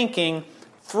our thinking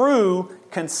through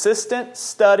consistent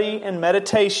study and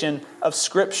meditation of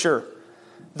Scripture.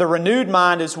 The renewed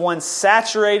mind is one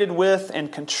saturated with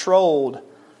and controlled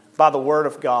by the Word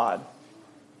of God.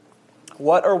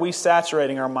 What are we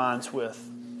saturating our minds with?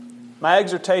 My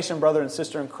exhortation, brother and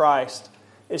sister in Christ,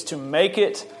 is to make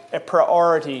it a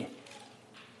priority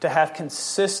to have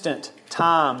consistent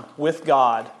time with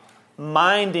God,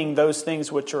 minding those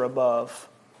things which are above.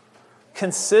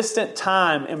 Consistent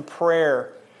time in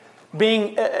prayer,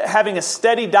 having a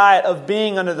steady diet of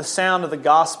being under the sound of the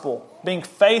gospel, being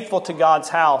faithful to God's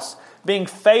house, being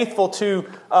faithful to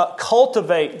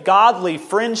cultivate godly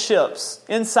friendships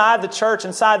inside the church,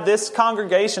 inside this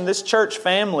congregation, this church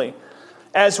family,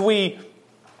 as we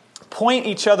point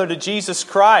each other to Jesus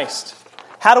Christ.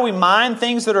 How do we mind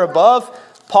things that are above?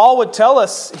 Paul would tell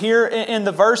us here in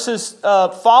the verses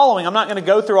following. I'm not going to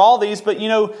go through all these, but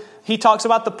he talks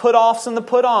about the put-offs and the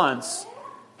put-ons.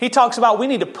 He talks about we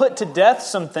need to put to death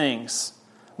some things.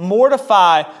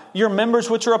 Mortify your members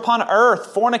which are upon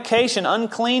earth, fornication,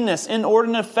 uncleanness,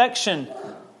 inordinate affection,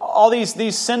 all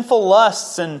these sinful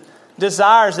lusts and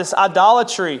desires, this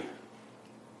idolatry.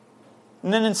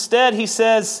 And then instead he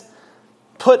says,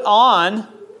 put on,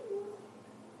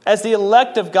 as the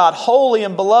elect of God, holy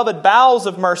and beloved, bowels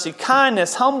of mercy,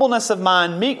 kindness, humbleness of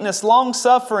mind, meekness,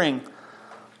 long-suffering.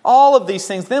 All of these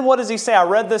things. Then what does he say? I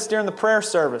read this during the prayer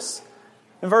service.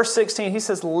 In verse 16, he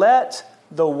says, let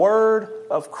the word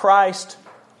of Christ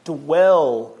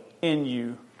dwell in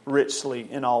you richly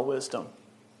in all wisdom.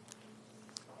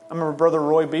 I remember Brother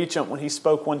Roy Beecham, when he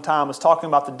spoke one time, was talking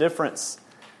about the difference.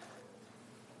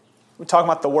 We're talking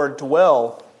about the word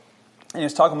dwell, and he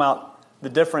was talking about the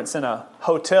difference in a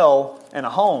hotel and a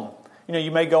home.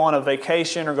 You may go on a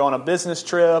vacation or go on a business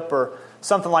trip or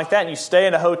something like that, and you stay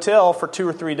at a hotel for 2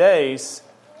 or 3 days,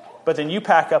 but then you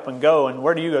pack up and go, and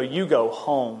where do you go? You go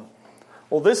home.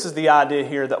 Well, this is the idea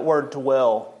here, that word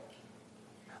dwell.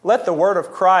 Let the word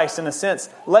of Christ, in a sense,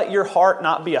 let your heart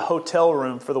not be a hotel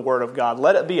room for the word of God.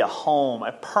 Let it be a home,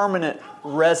 a permanent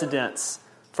residence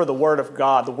for the word of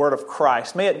God, the word of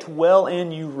Christ. May it dwell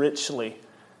in you richly.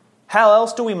 How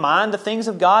else do we mind the things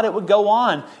of God? It would go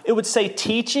on. It would say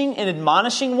teaching and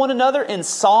admonishing one another in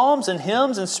psalms and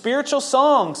hymns and spiritual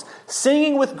songs,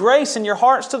 singing with grace in your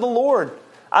hearts to the Lord.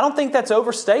 I don't think that's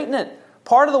overstating it.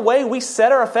 Part of the way we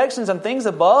set our affections on things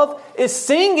above is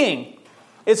singing.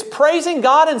 It's praising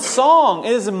God in song.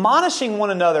 It is admonishing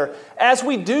one another as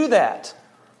we do that.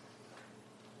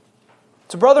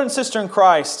 So, brother and sister in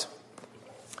Christ,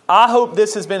 I hope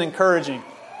this has been encouraging.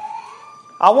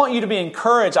 I want you to be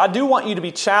encouraged. I do want you to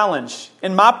be challenged.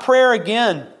 And my prayer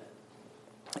again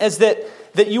is that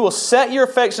you will set your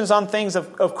affections on things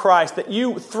of Christ, that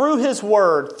you, through His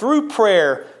Word, through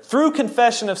prayer, through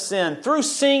confession of sin, through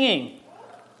singing,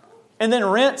 and then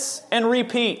rinse and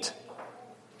repeat.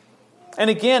 And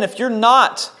again, if you're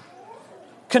not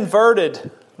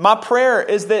converted, my prayer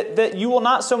is that you will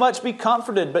not so much be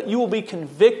comforted, but you will be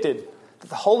convicted, that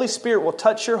the Holy Spirit will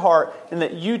touch your heart, and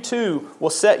that you too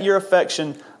will set your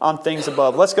affection on things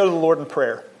above. Let's go to the Lord in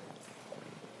prayer.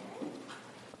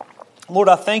 Lord,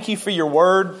 I thank you for your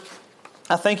word.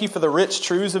 I thank you for the rich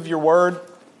truths of your word.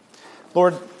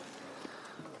 Lord,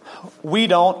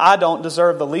 I don't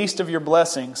deserve the least of your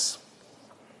blessings.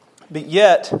 But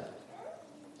yet,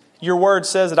 your word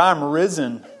says that I am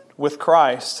risen with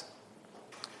Christ.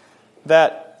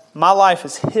 That my life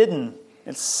is hidden,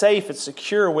 it's safe, it's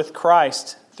secure with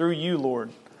Christ through you,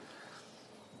 Lord.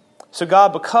 So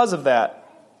God, because of that,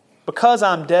 because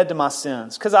I'm dead to my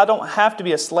sins, because I don't have to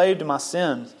be a slave to my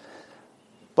sins,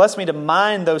 bless me to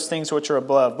mind those things which are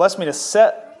above. Bless me to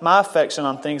set my affection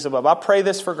on things above. I pray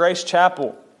this for Grace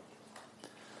Chapel.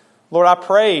 Lord, I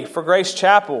pray for Grace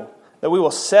Chapel that we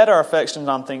will set our affections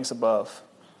on things above.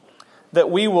 That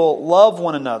we will love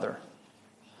one another.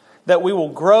 That we will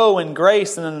grow in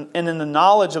grace and in the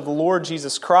knowledge of the Lord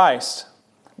Jesus Christ.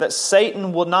 That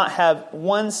Satan will not have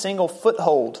one single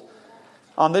foothold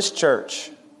on this church.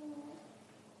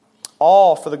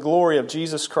 All for the glory of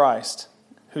Jesus Christ.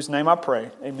 whose name I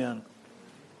pray. Amen.